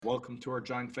Welcome to our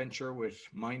joint venture with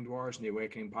Mindwars and the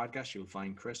Awakening Podcast. You'll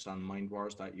find Chris on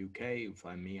mindwars.uk. You'll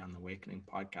find me on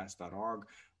awakeningpodcast.org.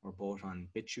 We're both on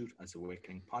BitChute as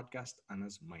Awakening Podcast and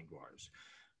as Mindwars.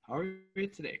 How are you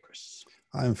today, Chris?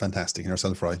 I'm fantastic. And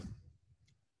yourself, Roy?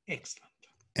 Excellent.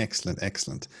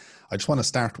 Excellent. I just want to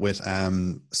start with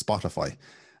Spotify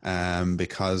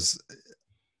because,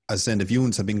 as I said, the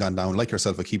viewings have been gone down. Like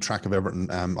yourself, I keep track of everything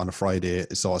on a Friday,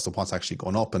 so as to what's actually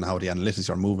going up and how the analytics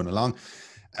are moving along.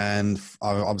 And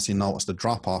I obviously noticed the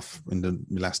drop off in the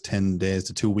last 10 days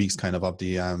to 2 weeks kind of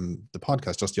the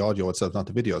podcast, just the audio itself, not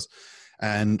the videos.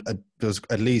 And there's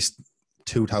at least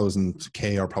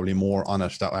 2,000K or probably more on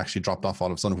it that actually dropped off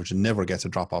all of a sudden, which never gets a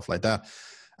drop off like that.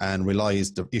 And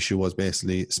realized the issue was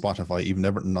basically Spotify, even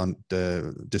everything on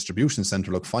the distribution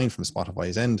center looked fine from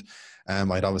Spotify's end.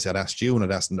 I'd asked you and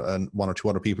I'd asked one or two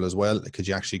other people as well, could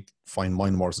you actually find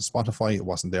Mindwars on Spotify? It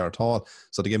wasn't there at all.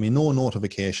 So they gave me no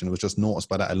notification. It was just noticed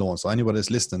by that alone. So anybody that's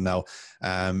listening now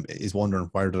is wondering,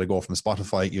 where did I go from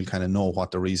Spotify? You'll kind of know what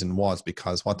the reason was,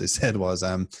 because what they said was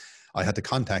I had to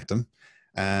contact them.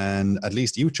 And at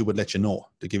least YouTube would let you know,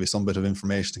 to give you some bit of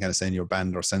information to kind of say in your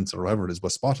band or sensor or whatever it is.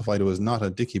 But Spotify, there was not a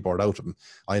dicky bird out of them.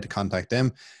 I had to contact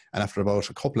them. And after about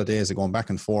a couple of days of going back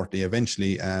and forth, they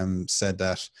eventually said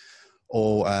that,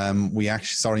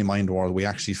 Mindwars, we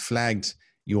actually flagged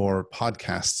your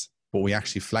podcast, but we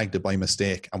actually flagged it by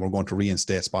mistake and we're going to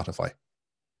reinstate Spotify.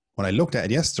 When I looked at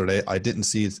it yesterday, I didn't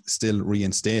see it still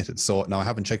reinstated. So now I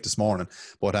haven't checked this morning,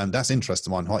 but that's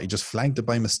interesting one. He just flagged it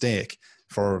by mistake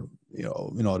for,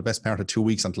 the best part of 2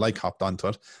 weeks until I hopped onto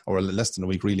it, or less than a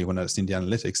week really, when I seen the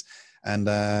analytics. And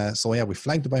we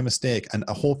flagged it by mistake. And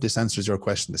I hope this answers your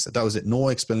question. That was it. No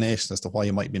explanation as to why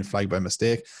you might have been flagged by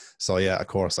mistake. So yeah, of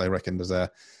course, I reckon there's a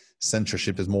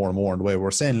censorship is more and more in the way. We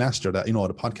were saying last year that, the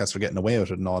podcasts are getting away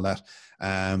with it and all that.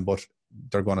 But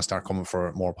they're going to start coming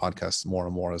for more podcasts more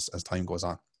and more as time goes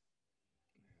on.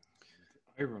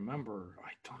 I remember,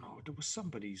 I don't know, there was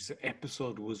somebody's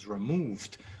episode was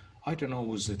removed. I don't know,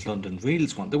 was it London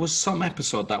Reels one? There was some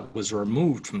episode that was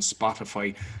removed from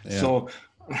Spotify. Yeah. So,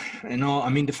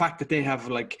 the fact that they have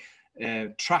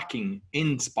tracking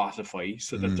in Spotify,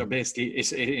 so that they're basically,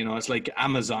 it's like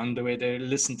Amazon, the way they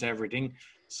listen to everything.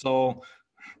 So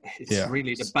it's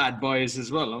really the bad boys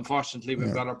as well. Unfortunately,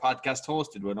 we've got our podcast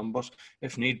hosted with them, but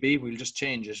if need be, we'll just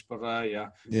change it. But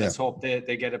let's hope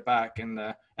they get it back.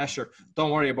 And sure,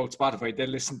 don't worry about Spotify.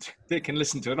 They can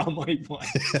listen to it on my one.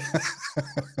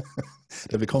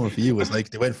 They'll be coming for you. It's like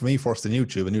they went for me first on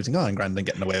YouTube, and you think, I'm grand and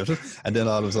getting away with it, and then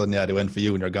all of a sudden, they went for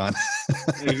you, and you're gone.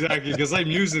 Exactly, because I'm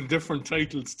using different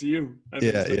titles to you.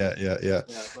 Yeah.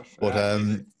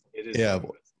 But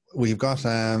we've got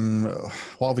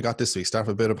what have we got this week? Start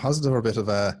with a bit of positive or a bit of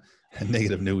a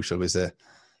negative news, shall we say?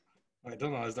 I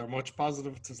don't know. Is there much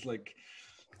positive? It's like,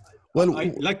 well,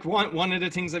 one of the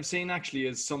things I've seen actually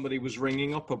is somebody was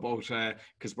ringing up about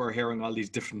because we're hearing all these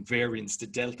different variants, the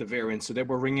Delta variant. So they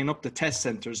were ringing up the test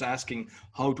centers asking,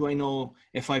 how do I know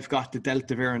if I've got the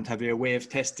Delta variant? Have you a way of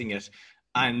testing it?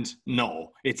 And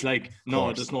no, it's like,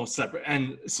 no, there's no separate.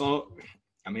 And so,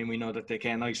 we know that they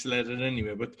can't isolate it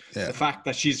anyway, but the fact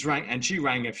that she rang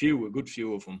a good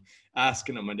few of them,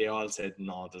 asking them, and they all said,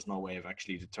 no, there's no way of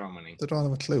actually determining. They don't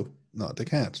have a clue. No, they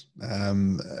can't.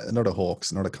 Another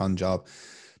hoax, another con job.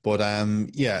 But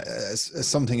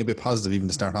something a bit positive even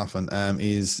to start off on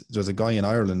is there's a guy in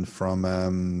Ireland from,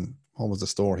 what was the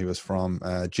store he was from?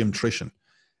 Jim Trishan.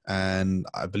 And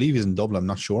I believe he's in Dublin, I'm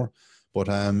not sure. But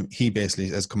he basically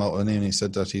has come out and he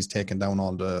said that he's taken down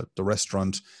all the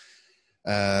restaurant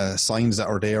signs that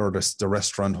are there, or the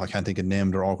restaurant, I can't think of the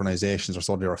name, their organizations or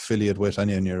so they're affiliated with,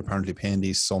 and you're apparently paying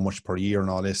these so much per year and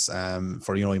all this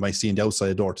for, you might see in the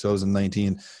outside door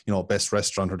 2019, best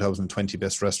restaurant, or 2020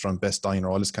 best restaurant, best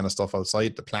diner, all this kind of stuff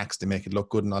outside, the plaques, they make it look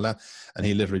good and all that. And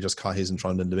he literally just caught his and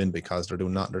thrown in the bin because they're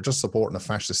doing nothing. They're just supporting a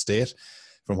fascist state.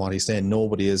 From what he's saying,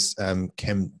 nobody has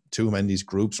came to him in these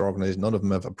groups or organizations. None of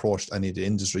them have approached any of the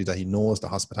industry that he knows, the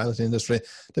hospitality industry.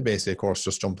 They basically, of course,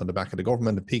 just jumped on the back of the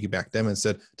government and piggybacked them and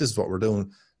said, this is what we're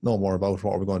doing. No more about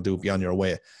what we're going to do. Be on your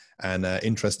way. And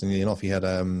interestingly enough, he had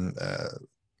a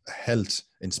health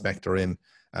inspector in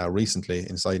recently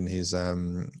inside in his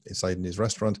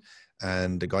restaurant.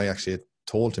 And the guy actually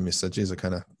told him, he said, geez, I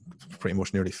kind of pretty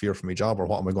much nearly fear for my job, or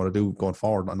what am I going to do going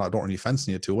forward? And I don't really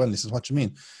fancy it too well. And he says, what do you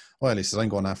mean? Well, he says, I'm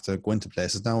going to have to go into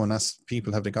places now and ask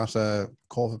people, have they got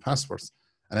COVID passports?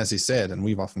 And as he said, and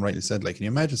we've often rightly said, can you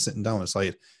imagine sitting down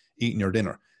inside, eating your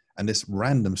dinner, and this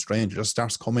random stranger just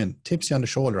starts coming in, tips you on the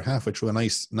shoulder halfway through a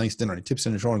nice dinner. He tips you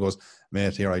on the shoulder and goes,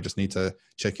 "Mate, here, I just need to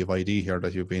check your ID here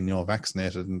that you've been,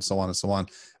 vaccinated," and so on and so on.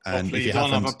 And Hopefully if you you don't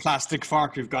have a haven't, plastic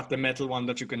fork. You've got the metal one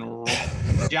that you can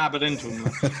jab it into.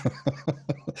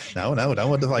 no,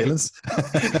 with the violence.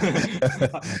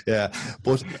 Yeah,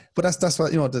 but that's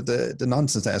what the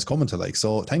nonsense that is coming to. Like,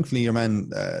 so thankfully your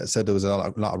man said there was a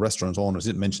lot of restaurant owners,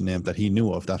 didn't mention names, that he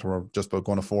knew of, that were just about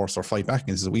going to force or fight back.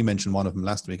 And so we mentioned one of them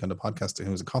last week on the podcast,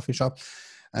 who was a coffee shop.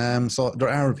 So there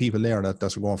are people there that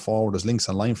are going forward. There's links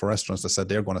online for restaurants that said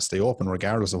they're going to stay open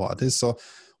regardless of what it is. So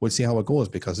we'll see how it goes,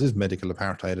 because it is medical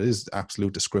apartheid. It is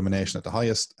absolute discrimination at the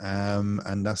highest.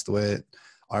 And that's the way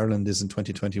Ireland is in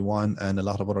 2021, and a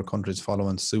lot of other countries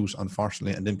following suit,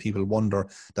 unfortunately. And then people wonder,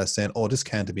 that saying, "Oh, this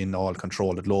can't be in all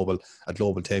control, a global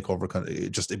takeover.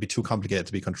 It'd be too complicated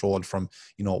to be controlled from,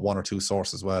 one or two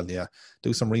sources." Well, yeah,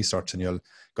 do some research and you'll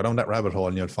go down that rabbit hole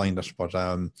and you'll find it. But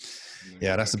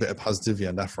yeah, that's a bit of positivity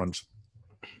on that front.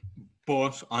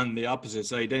 But on the opposite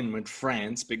side then with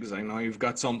France, because I know you've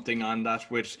got something on that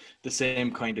with the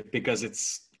same kind of, because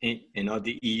it's,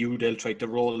 the EU, they'll try to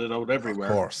roll it out everywhere.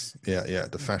 Of course, yeah.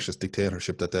 The fascist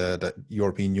dictatorship that the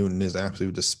European Union is,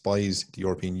 absolutely despise the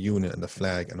European Union and the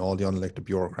flag and all the unelected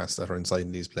bureaucrats that are inside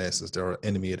in these places. They're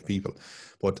enemy of the people.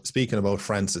 But speaking about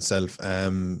France itself,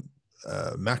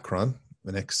 Macron,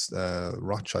 the next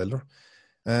Rothschilder,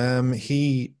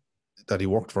 he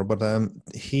worked for, but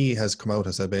he has come out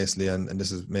and said basically, and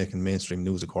this is making mainstream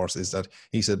news, of course, is that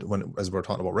he said, as we're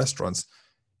talking about restaurants,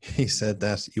 he said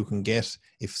that you can get,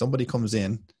 if somebody comes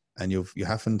in and you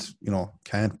haven't,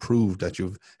 can't prove that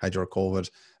you've had your COVID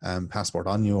passport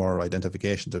on you or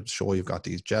identification to show you've got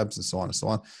these jabs and so on and so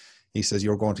on, he says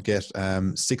you're going to get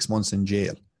 6 months in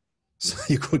jail. So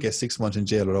you could get 6 months in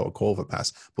jail without a COVID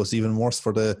pass. But it's even worse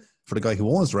for the guy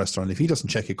who owns the restaurant. If he doesn't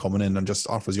check you coming in and just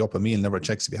offers you up a meal, never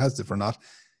checks if he has it or not,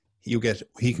 he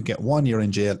could get 1 year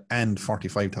in jail and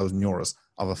 45,000 euros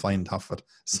of a fine off it.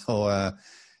 So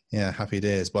yeah, happy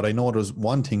days. But I know there's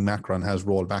one thing Macron has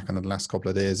rolled back on in the last couple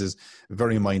of days, is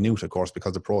very minute, of course,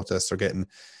 because the protests are getting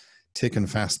thick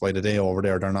and fast by the day over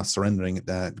there. They're not surrendering,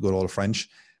 that good old French.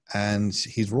 And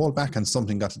he's rolled back on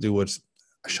something got to do with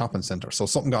a shopping centre. So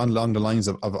something got along the lines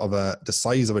of the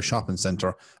size of a shopping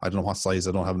centre. I don't know what size,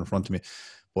 I don't have it in front of me.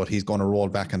 But he's going to roll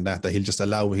back on that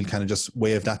he'll kind of just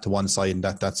wave that to one side, and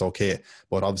that's okay.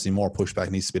 But obviously more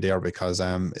pushback needs to be there, because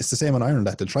it's the same in Ireland,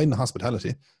 that they tried in the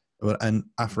hospitality. And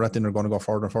after that, then they're going to go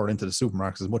further and further into the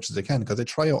supermarkets as much as they can, because they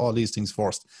try out all these things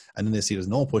first, and then they see there's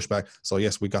no pushback. So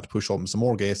yes, we got to push open some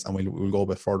more gates, and we'll go a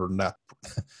bit further than that.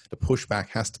 The pushback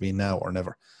has to be now or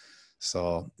never.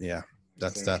 So yeah,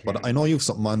 that's exactly that. But I know you've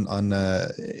something on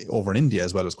over in India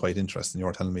as well. It's quite interesting. You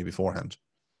were telling me beforehand.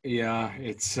 Yeah,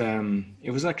 it's it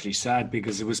was actually sad,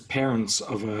 because it was parents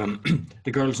of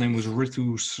the girl's name was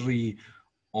Ritu Sri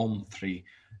Omthri.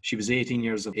 She was 18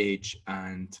 years of age,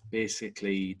 and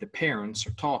basically the parents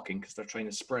are talking because they're trying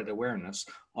to spread awareness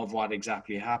of what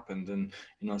exactly happened, and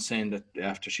saying that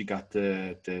after she got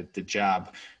the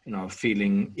jab,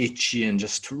 feeling itchy and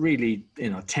just really,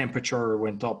 temperature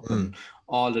went up and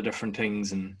all the different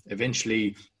things, and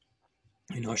eventually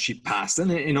she passed. And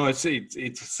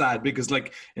it's sad, because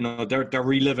they're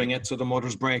reliving it, so the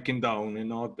mother's breaking down,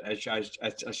 as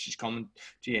she's coming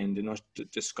to the end,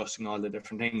 discussing all the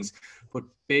different things. But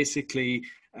basically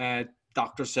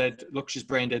doctor said, look, she's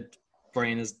brain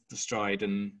is destroyed,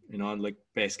 and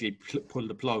basically pull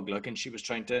the plug, and she was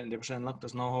trying to, and they were saying, look,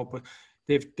 there's no hope. But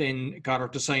they've then got her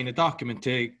to sign a document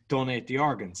to donate the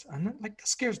organs, and that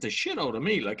scares the shit out of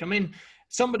me.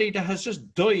 Somebody that has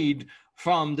just died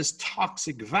from this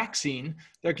toxic vaccine,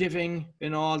 they're giving,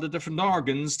 all the different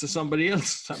organs to somebody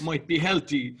else that might be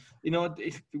healthy.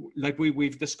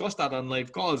 We've discussed that on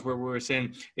live calls, where we're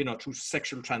saying, through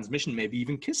sexual transmission, maybe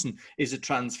even kissing, is it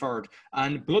transferred,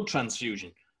 and blood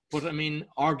transfusion. But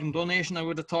organ donation, I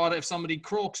would have thought if somebody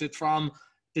croaks it from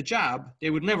the jab, they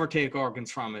would never take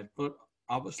organs from it. But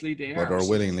obviously they are. But are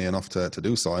willingly enough to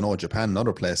do so. I know Japan and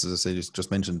other places, as I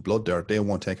just mentioned blood there, they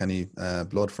won't take any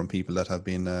blood from people that have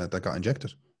been that got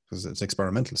injected, because it's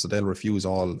experimental. So they'll refuse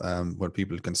all where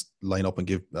people can line up and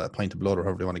give a pint of blood or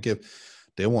however they want to give.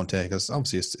 They won't take, because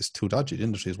obviously it's too dodgy. The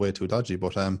industry is way too dodgy.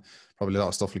 But probably a lot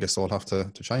of stuff will get sold off to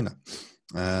China.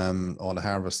 All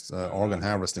the organ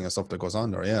harvesting and stuff that goes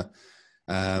on there, yeah.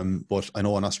 But I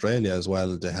know in Australia as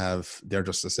well, they're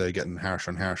just to say getting harsher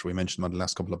and harsher. We mentioned on the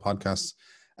last couple of podcasts,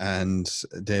 and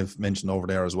they've mentioned over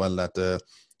there as well that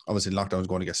obviously lockdown is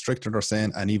going to get stricter, they're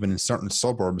saying, and even in certain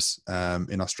suburbs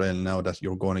in Australia now, that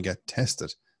you're going to get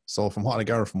tested. So from what I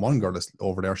gathered from one girl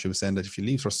over there, she was saying that if she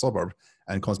leaves her suburb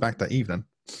and comes back that evening,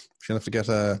 she'll have to get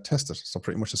tested. So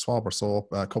pretty much a swab or so,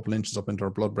 a couple inches up into her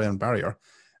blood-brain barrier,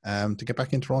 to get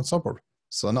back into her own suburb.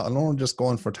 So not alone just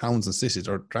going for towns and cities,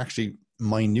 they're actually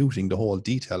minuting the whole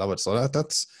detail of it. So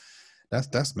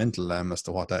that's mental, as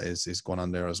to what that is going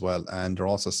on there as well. And they're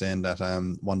also saying that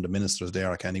one of the ministers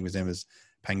there, I can't think of his name, is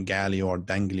Pangaleo or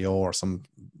Danglio or some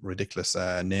ridiculous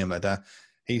name like that.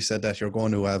 He said that you're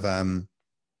going to have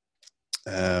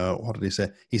what did he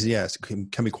say? He said, yes,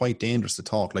 it can be quite dangerous to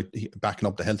talk, like backing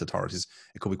up the health authorities.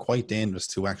 It could be quite dangerous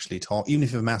to actually talk, even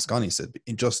if you have a mask on, he said,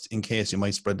 just in case you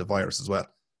might spread the virus as well.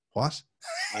 What?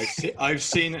 I've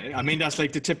seen, I mean, that's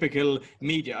like the typical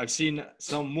media. I've seen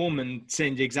some woman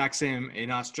saying the exact same in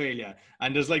Australia,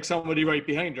 and there's like somebody right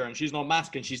behind her and she's not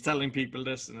masking, she's telling people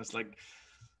this, and it's like,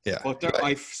 yeah. But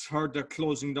I've heard they're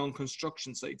closing down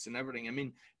construction sites and everything. I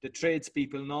mean, the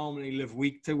tradespeople normally live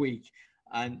week to week,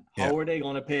 and how are they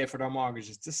going to pay for their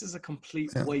mortgages? This is a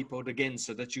complete wipeout again,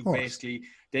 so that you basically,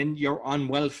 then you're on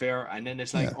welfare, and then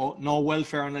it's like, oh, no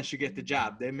welfare unless you get the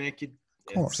job. They make it.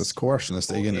 Of course, it's coercion. It's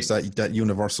that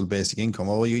universal basic income.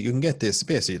 Oh, you can get this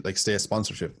basically like state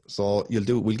sponsorship. So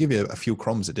we'll give you a few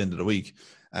crumbs at the end of the week,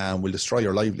 and we'll destroy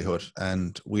your livelihood,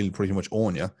 and we'll pretty much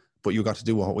own you. But you got to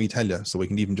do what we tell you, so we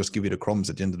can even just give you the crumbs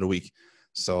at the end of the week.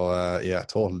 So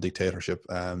total dictatorship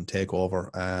takeover.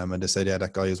 And they said,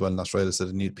 that guy as well in Australia said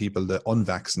the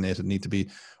unvaccinated need to be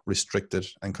restricted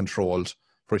and controlled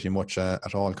pretty much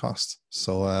at all costs.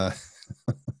 So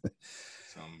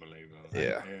it's unbelievable.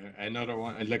 Yeah. Another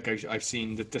one, like I've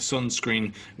seen that the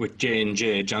sunscreen with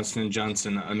J&J, Johnson &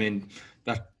 Johnson. I mean,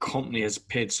 that company has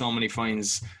paid so many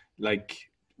fines, like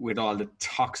with all the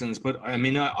toxins. But I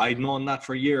mean, I'd known that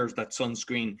for years, that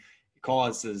sunscreen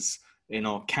causes,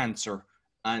 cancer.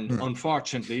 And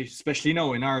unfortunately, especially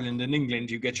now in Ireland and England,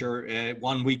 you get your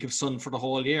 1 week of sun for the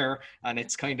whole year, and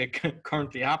it's kind of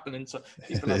currently happening. So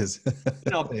people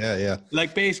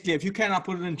like basically, if you cannot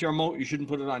put it into your mouth, you shouldn't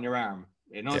put it on your arm.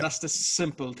 That's the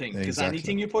simple thing, because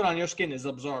anything you put on your skin is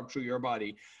absorbed through your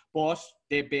body. But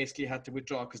they basically had to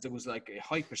withdraw because there was like a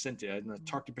high percentage,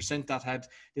 30% that had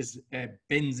this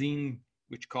benzene,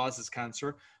 which causes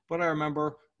cancer. But I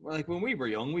remember, like when we were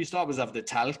young, we used to always have the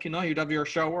talc, you'd have your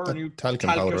shower and you talc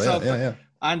powder, yourself. Yeah.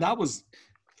 And that was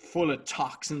full of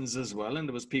toxins as well. And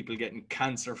there was people getting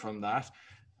cancer from that.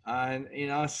 And,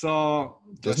 so...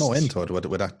 There's no end to it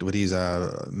with these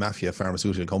mafia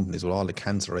pharmaceutical companies, with all the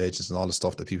cancer agents and all the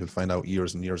stuff that people find out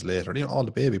years and years later. All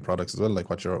the baby products as well, like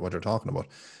what you're talking about.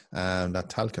 That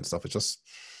talc and stuff,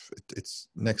 it's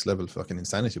next level fucking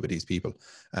insanity with these people.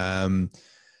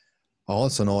 I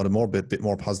also know the bit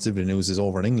more positivity news is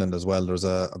over in England as well. There's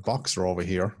a boxer over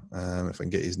here, if I can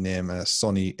get his name,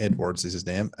 Sonny Edwards is his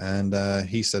name, and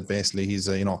he said basically he's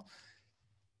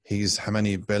how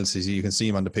many belts is he? You can see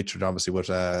him on the picture, obviously, with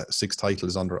 6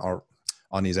 titles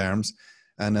on his arms,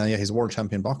 and he's a world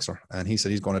champion boxer, and he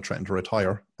said he's going to threaten to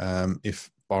retire if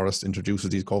Boris introduces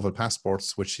these COVID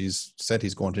passports, which he's said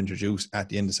he's going to introduce at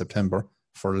the end of September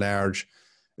for large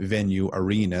venue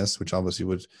arenas, which obviously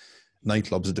would.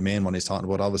 Nightclubs are the main one he's talking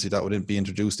about. Obviously, that wouldn't be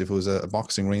introduced if it was a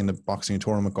boxing ring and a boxing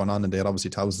tournament going on, and they had obviously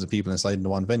thousands of people inside in the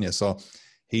one venue. So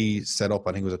he set up,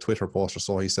 I think it was a Twitter post or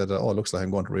so, he said, it looks like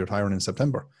I'm going to be retiring in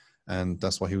September. And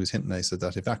that's what he was hinting. I said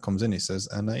that if that comes in, he says,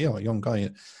 and a young guy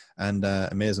and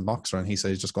amazing boxer, and he said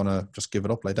he's just going to just give it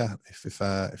up like that if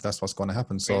that's what's going to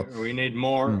happen. So we need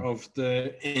more of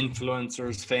the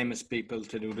influencers, famous people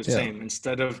to do the same,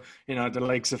 instead of the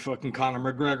likes of fucking Conor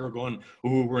McGregor going,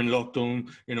 "Oh, we're in lockdown,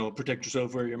 protect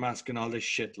yourself, wear your mask," and all this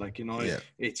shit.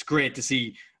 It's great to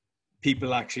see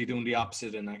people actually doing the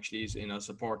opposite and actually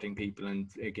supporting people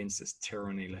and against this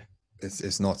tyranny.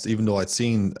 It's nuts. Even though I'd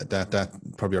seen that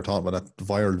probably you're talking about that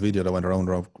viral video that went around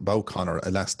about Conor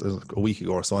a week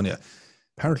ago or so. Yeah,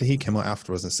 apparently he came out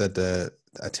afterwards and said a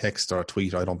text or a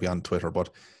tweet. I don't be on Twitter, but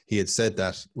he had said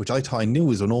that, which I thought I knew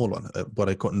was an old one, but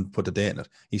I couldn't put the date in it.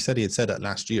 He said he had said that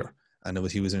last year, and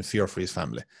he was in fear for his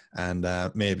family, and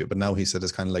but now he said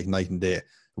it's kind of like night and day.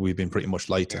 We've been pretty much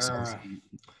light to.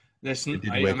 Listen,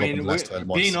 I mean,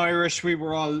 being Irish, we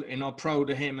were all,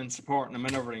 proud of him and supporting him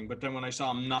and everything. But then when I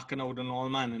saw him knocking out an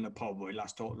old man in a pub, I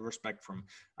lost total respect for him.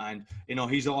 And,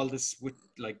 he's all this with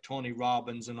like Tony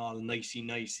Robbins and all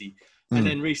nicey. And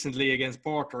then recently against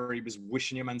Porter, he was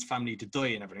wishing your man's family to die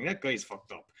and everything. That guy's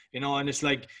fucked up, and it's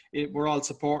like we're all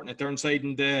supporting it. They're inside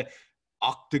in the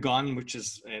octagon, which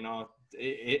is,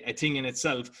 a thing in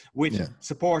itself, with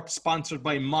support sponsored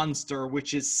by Monster,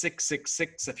 which is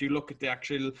 666. If you look at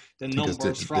the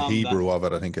numbers from the Hebrew of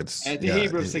it, I think it's the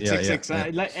Hebrew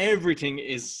 666. Like everything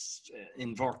is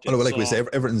inverted. Well, like we So say,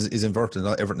 everything is inverted,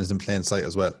 not everything is in plain sight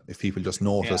as well. If people just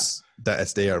notice that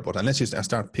it's there, but unless you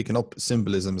start picking up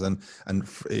symbolisms and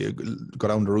go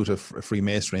down the route of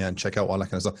Freemasonry and check out all that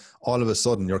kind of stuff, all of a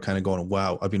sudden you're kind of going,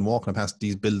 wow, I've been walking past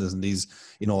these buildings and these,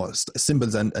 you know,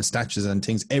 symbols and statues and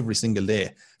things every single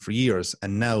day for years,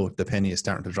 and now the penny is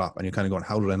starting to drop, and you're kind of going,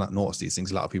 how did I not notice these things?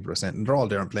 A lot of people are saying, and they're all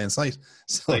there in plain sight.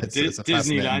 So like it's a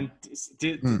Disneyland,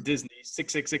 fascinating. Disney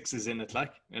 666 is in it,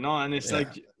 like, you know, and it's Yeah,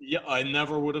 like, yeah, I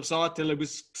never would have saw it till it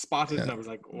was spotted, yeah. and I was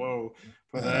like, whoa.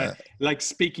 But Uh, like,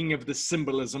 speaking of the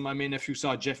symbolism, I mean, if you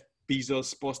saw Jeff Bezos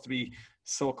supposed to be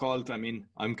so-called, I mean,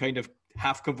 I'm kind of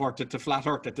half converted to flat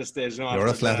Earth at this stage, you know, You're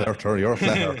a after flat earther. You're a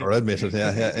flat earther. Admit it.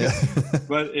 Yeah.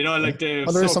 but you know, Yeah. like the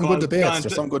Well, there is some good so-called debates.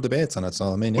 There's some good debates on it.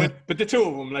 So I mean, yeah, but the two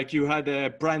of them, like, you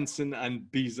had Branson and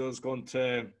Bezos going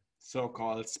to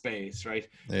so-called space, right?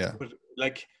 yeah, But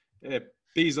like,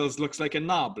 Bezos looks like a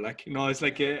knob, like, you know, it's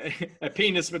like a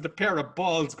penis with a pair of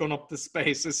balls going up to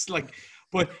space. It's like,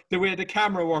 but the way the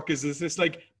camera work is it's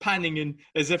like panning in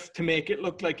as if to make it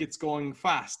look like it's going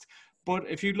fast. But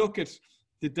if you look at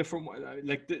the different,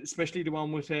 like especially the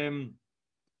one with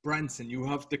Branson, you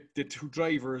have the two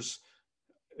drivers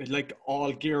like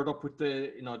all geared up with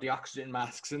the, you know, the oxygen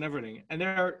masks and everything, and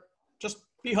they're just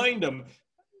behind them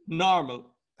normal,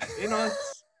 you know.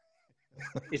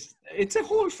 It's a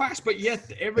whole farce, but yet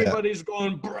yeah. everybody's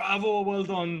going, bravo, well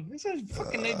done. This is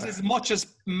fucking, it's as much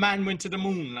as man went to the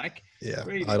moon, like, Yeah,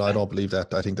 really, I like. don't believe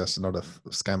that. I think that's another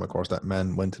scam, of course, that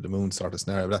man went to the moon sort of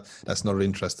scenario. But that's another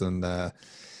interesting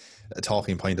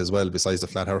talking point as well, besides the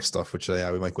flat earth stuff, which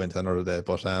we might go into another day.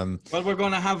 But Well, we're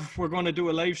going to do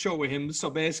a live show with him. So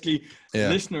basically, yeah,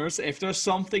 listeners, if there's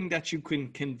something that you can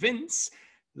convince,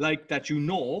 like that, you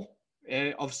know,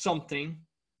 of something,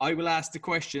 I will ask the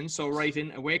question. So write in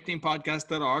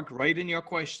awakeningpodcast.org, write in your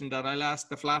question that I'll ask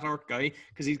the flat earth guy,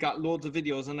 because he's got loads of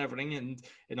videos and everything. And,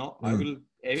 you know, I will,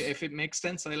 if it makes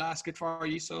sense, I'll ask it for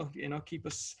you. So, you know, keep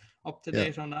us up to yeah,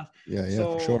 date on that. yeah, for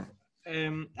So, sure.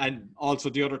 and also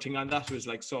the other thing on that was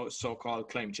like so-called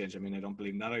climate change. I mean, I don't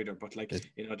believe in that either, but like,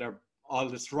 you know, they're all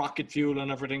this rocket fuel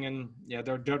and everything, and yeah,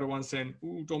 they're the ones saying,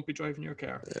 "Ooh, don't be driving your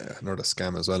car." Yeah, another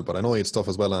scam as well. But I know you had stuff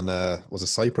as well on was it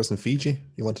Cyprus and Fiji?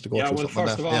 You wanted to go Yeah, through well, something on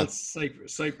first that? of all, Yeah,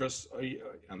 Cyprus.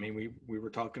 I mean, we were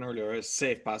talking earlier, a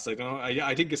safe pass. I don't know.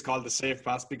 I think it's called the safe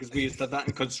pass because we used to have that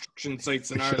in construction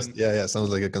sites in Ireland. yeah.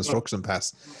 Sounds like a But construction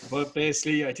pass. But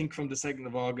basically, I think from the 2nd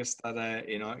of August that,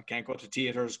 you know, you can't go to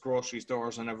theatres, grocery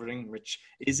stores and everything, which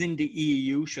is in the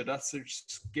EU. Sure, that's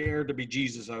scared to be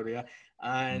Jesus out of you.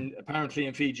 And apparently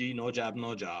in Fiji, no jab,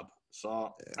 no job.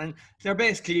 So, and they're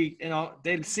basically, you know,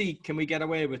 they'll see, can we get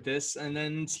away with this? And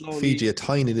then Fiji, a slowly,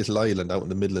 tiny little island out in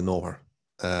the middle of nowhere.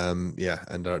 Yeah,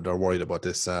 and they're worried about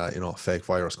this, fake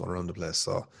virus going around the place.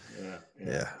 So, yeah.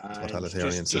 yeah, And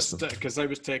totalitarian just system. because I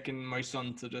was taking my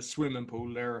son to the swimming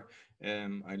pool there,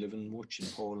 I live in Łódź in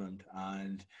Poland,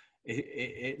 and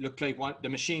it looked like what the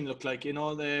machine looked like, you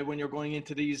know, when you're going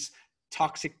into these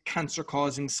toxic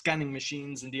cancer-causing scanning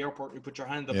machines in the airport, you put your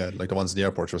hand up. Yeah, like the ones in the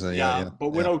airport, you're saying. Yeah, Yeah. but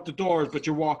without the doors, but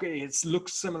you walk, it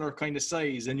looks similar kind of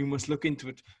size, and you must look into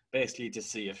it basically to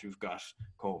see if you've got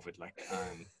COVID. Like,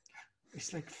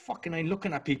 it's like fucking, I'm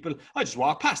looking at people, I just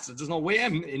walk past it. There's no way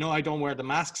I don't wear the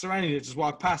masks or anything. I just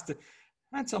walk past it.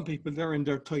 And some people, they're in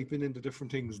there typing into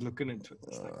different things, looking into it.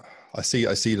 Like, I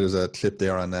see. There's a clip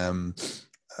there on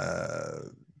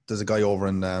there's a guy over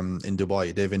in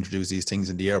Dubai. They've introduced these things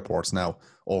in the airports now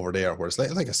over there, where it's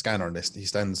like a scanner. And he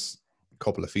stands a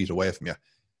couple of feet away from you,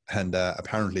 and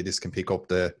apparently this can pick up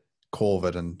the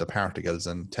COVID and the particles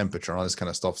and temperature and all this kind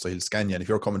of stuff. So he'll scan you, and if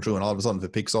you're coming through, and all of a sudden if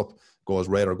it picks up, goes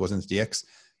red or goes into the X,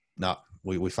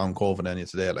 we found COVID in you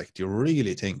today. Like, do you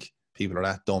really think people are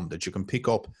that dumb that you can pick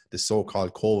up the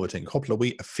so-called COVID thing a couple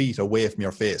of feet away from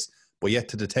your face? But yet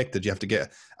to detect it, you have to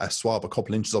get a swab a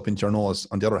couple inches up into your nose.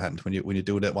 On the other hand, when you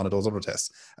do that, one of those other tests,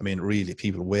 I mean, really,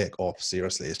 people wake up.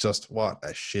 Seriously, it's just what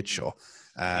a shit show.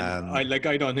 I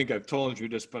don't think I've told you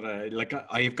this, but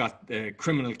I've got a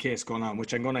criminal case going on,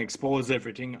 which I'm going to expose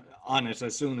everything on it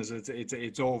as soon as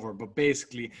it's over. But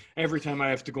basically, every time I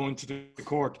have to go into the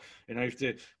court and I have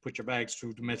to put your bags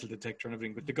through the metal detector and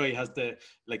everything, but the guy has the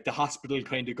hospital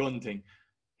kind of gun thing.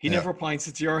 He never points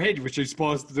it to your head, which he's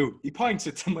supposed to do. He points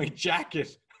it to my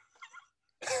jacket.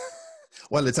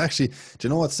 Well, it's actually, do you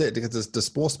know what's it? Because there's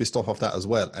supposed to be stuff off that as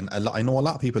well. And I know a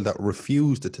lot of people that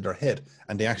refused it to their head,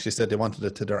 and they actually said they wanted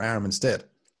it to their arm instead.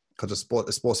 Because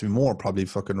it's supposed to be more probably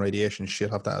fucking radiation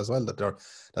shit off that as well that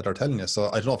they're telling you. So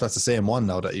I don't know if that's the same one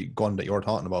now that you're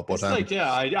talking about. But It's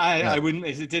I wouldn't.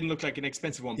 It didn't look like an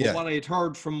expensive one. But yeah, what I had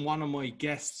heard from one of my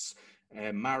guests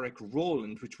Marek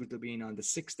Rowland, which would have been on the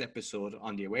 6th episode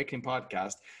on the Awakening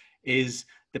podcast, is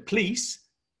the police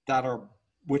that are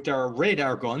with their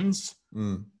radar guns.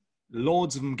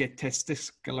 Loads of them get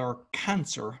testicular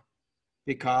cancer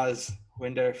because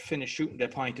when they're finished shooting, they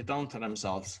point it down to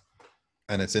themselves.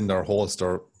 And it's in their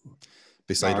holster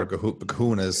beside their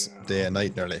kahunas day and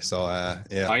night nearly. So,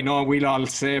 yeah. I know we'll all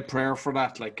say a prayer for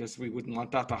that, like, because we wouldn't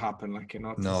want that to happen. Like, you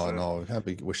know. No, we can't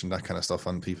be wishing that kind of stuff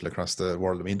on people across the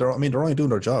world. I mean, they're only doing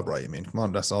their job, right? I mean, come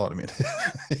on, that's all. I mean.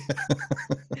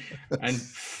 And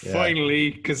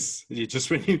finally, because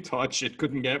when you thought shit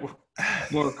couldn't get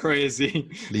more crazy,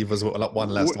 leave us with one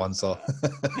last one. So,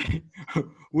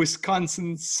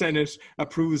 Wisconsin Senate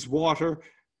approves water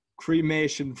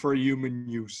cremation for human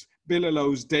use. Bill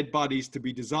allows dead bodies to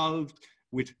be dissolved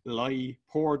with lye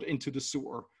poured into the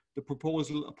sewer. The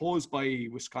proposal, opposed by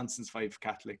Wisconsin's 5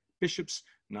 Catholic bishops,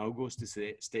 now goes to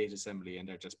state assembly, and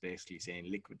they're just basically saying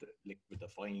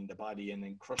liquidifying the body and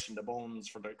then crushing the bones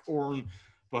for the urn.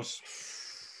 But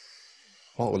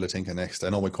what will they think of next? I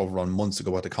know we covered on months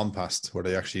ago about the compost, where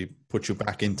they actually put you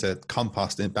back into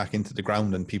compost and back into the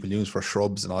ground, and people use for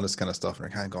shrubs and all this kind of stuff. And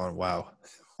they're kind of going, wow,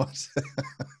 what?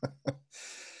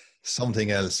 Something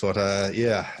else. But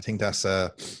yeah, I think that's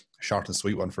a short and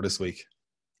sweet one for this week.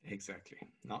 Exactly.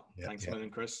 No, thanks a million,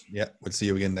 Chris. Yeah, we'll see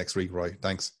you again next week, Roy.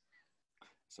 Thanks.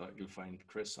 So you'll find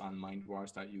Chris on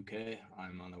mindwars.uk.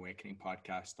 I'm on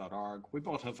awakeningpodcast.org. We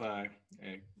both have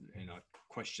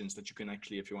questions that you can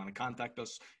actually, if you want to contact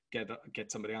us,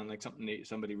 get somebody on. Like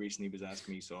somebody recently was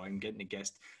asking me, so I'm getting a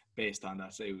guest based on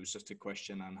that. So it was just a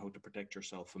question on how to protect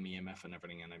yourself from EMF and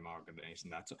everything, and I'm organizing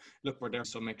that. So look, we're there.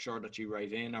 So make sure that you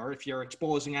write in, or if you're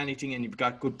exposing anything and you've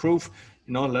got good proof,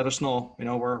 let us know.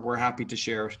 We're happy to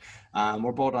share it.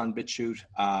 We're both on BitChute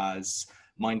as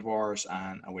Mindwars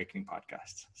and Awakening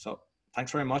Podcast. So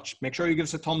thanks very much. Make sure you give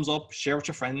us a thumbs up, share with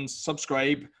your friends,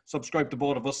 subscribe to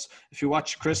both of us. If you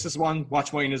watch Chris's one,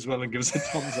 watch mine as well and give us a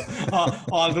thumbs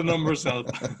up. All the numbers help.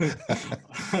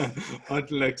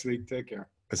 Until next week, take care.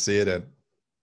 I'll see you then.